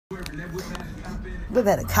We've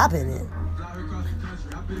had a cop in it.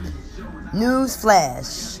 News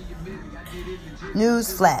flash.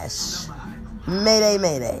 Mayday,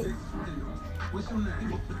 mayday.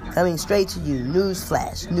 Coming straight to you. News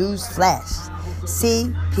flash.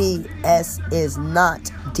 CPS is not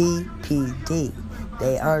DPD.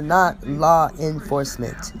 They are not law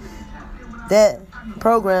enforcement. That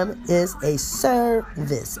program is a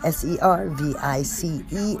service, SERVICE,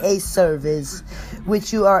 a service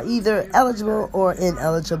which you are either eligible or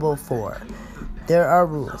ineligible for. There are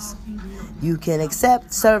rules. You can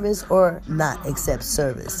accept service or not accept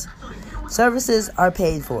service. Services are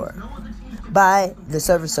paid for by the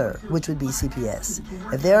servicer, which would be CPS.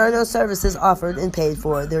 If there are no services offered and paid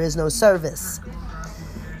for, there is no service.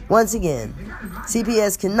 Once again,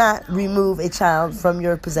 CPS cannot remove a child from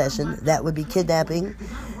your possession. That would be kidnapping.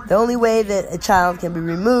 The only way that a child can be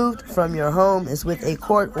removed from your home is with a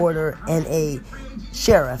court order and a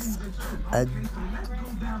sheriff, a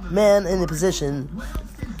man in a position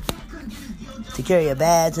to carry a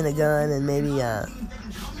badge and a gun and maybe, a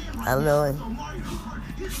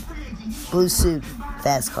blue suit,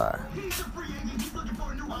 fast car,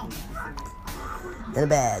 and a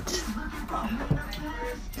badge.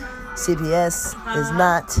 CPS is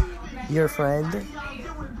not your friend.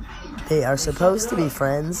 They are supposed to be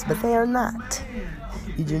friends, but they are not.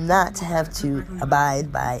 You do not have to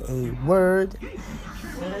abide by a word,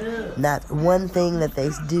 not one thing that they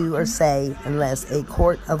do or say, unless a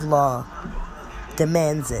court of law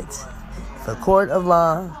demands it. If a court of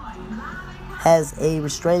law has a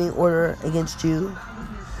restraining order against you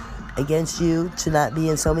to not be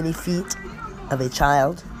in so many feet of a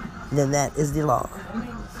child, then that is the law.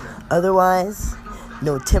 Otherwise,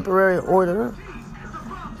 no temporary order,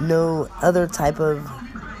 no other type of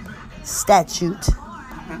statute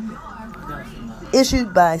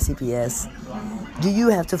issued by CPS do you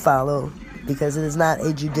have to follow, because it is not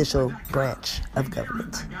a judicial branch of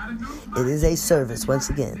government. It is a service, once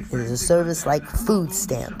again. It is a service like food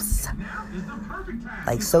stamps,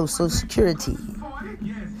 like Social Security,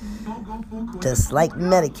 just like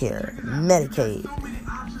Medicare, Medicaid,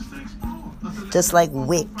 just like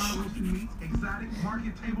WIC.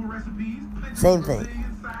 Same thing.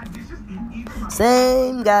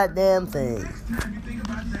 Same goddamn thing.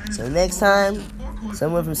 So next time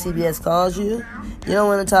someone from CPS calls you, you don't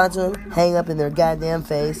want to talk to them, hang up in their goddamn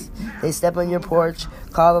face. They step on your porch,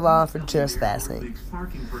 call the law for trespassing.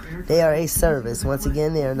 They are a service. Once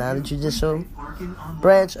again, they are not a judicial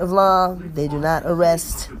branch of law. They do not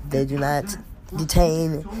arrest. They do not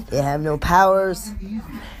detain. They have no powers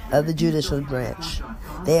of the judicial branch.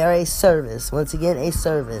 They are a service. Once again, a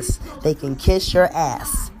service. They can kiss your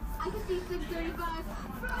ass.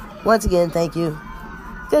 Once again, thank you.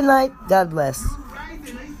 Good night. God bless.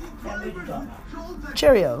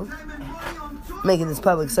 Cheerio. Making this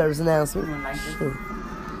public service announcement.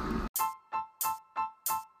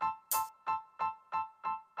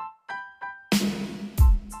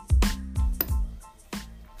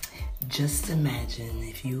 Just imagine,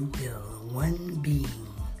 if you will, one being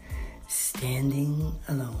standing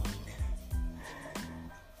alone,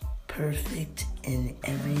 perfect in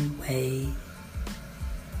every way,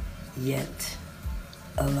 yet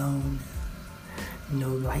alone, no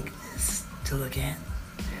likeness to look at,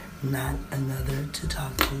 not another to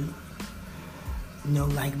talk to, no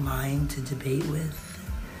like mind to debate with,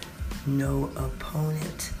 no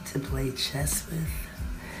opponent to play chess with,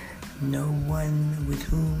 no one with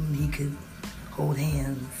whom he could hold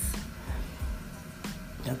hands.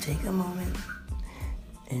 Now take a moment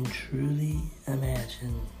and truly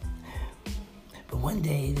imagine. But one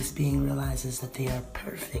day this being realizes that they are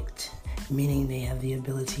perfect, meaning they have the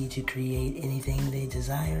ability to create anything they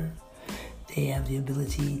desire. They have the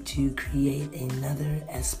ability to create another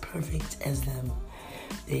as perfect as them.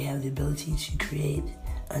 They have the ability to create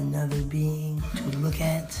another being to look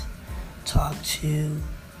at, talk to,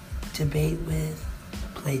 debate with,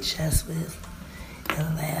 play chess with,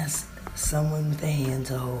 and last, someone with a hand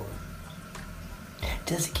to hold.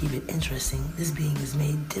 Just to keep it interesting, this being is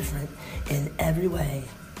made different in every way.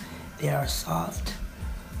 They are soft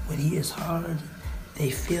when he is hard.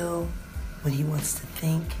 They feel when he wants to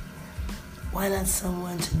think. Why not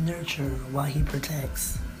someone to nurture while he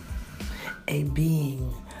protects? A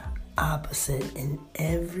being opposite in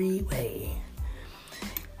every way.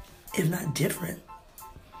 If not different,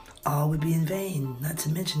 all would be in vain, not to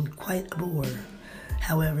mention quite a bore.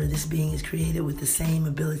 However, this being is created with the same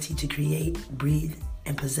ability to create, breathe,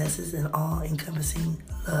 and possesses an all-encompassing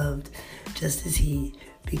love just as he,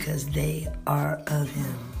 because they are of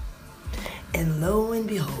him. And lo and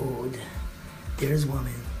behold, there is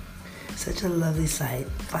woman, Such a lovely sight,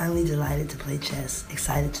 finally delighted to play chess,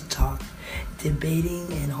 excited to talk, debating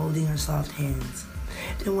and holding her soft hands.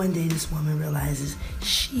 Then one day this woman realizes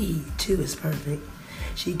she too is perfect.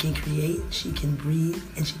 She can create, she can breathe,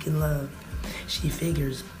 and she can love. She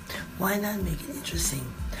figures, why not make it interesting?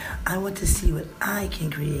 I want to see what I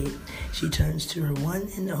can create. She turns to her one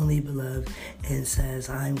and only beloved and says,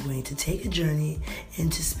 I'm going to take a journey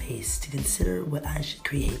into space to consider what I should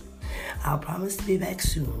create. I'll promise to be back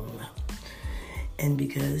soon. And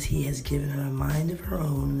because he has given her a mind of her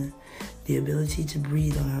own, the ability to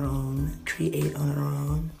breathe on her own, create on her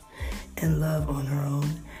own, and love on her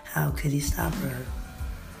own, how could he stop her?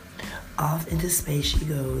 Off into space she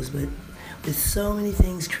goes, but with so many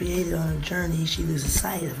things created on her journey, she loses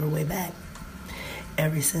sight of her way back.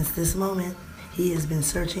 Ever since this moment, he has been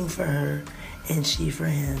searching for her and she for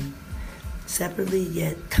him, separately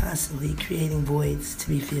yet constantly creating voids to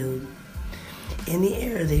be filled. In the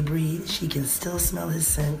air they breathe, she can still smell his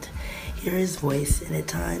scent, hear his voice, and at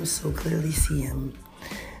times so clearly see him.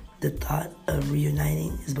 The thought of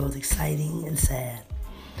reuniting is both exciting and sad.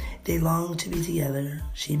 They long to be together.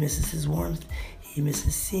 She misses his warmth. He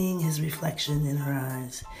misses seeing his reflection in her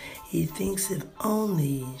eyes. He thinks if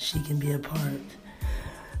only she can be a part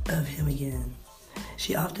of him again.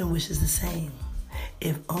 She often wishes the same.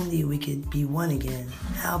 If only we could be one again,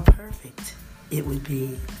 how perfect it would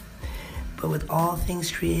be. But with all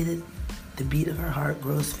things created, the beat of her heart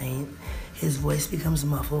grows faint. His voice becomes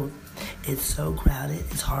muffled. It's so crowded,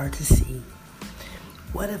 it's hard to see.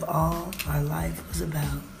 What if all our life was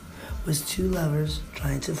about was two lovers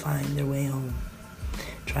trying to find their way home,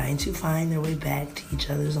 trying to find their way back to each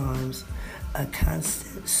other's arms, a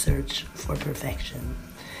constant search for perfection.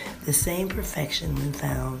 The same perfection, when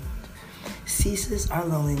found, ceases our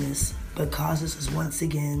loneliness, but causes us once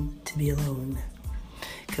again to be alone.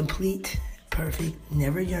 Complete, perfect,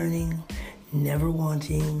 never yearning, never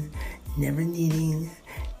wanting, never needing,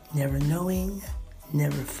 never knowing,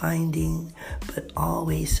 never finding, but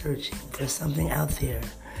always searching for something out there,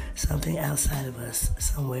 something outside of us,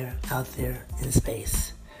 somewhere out there in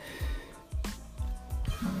space.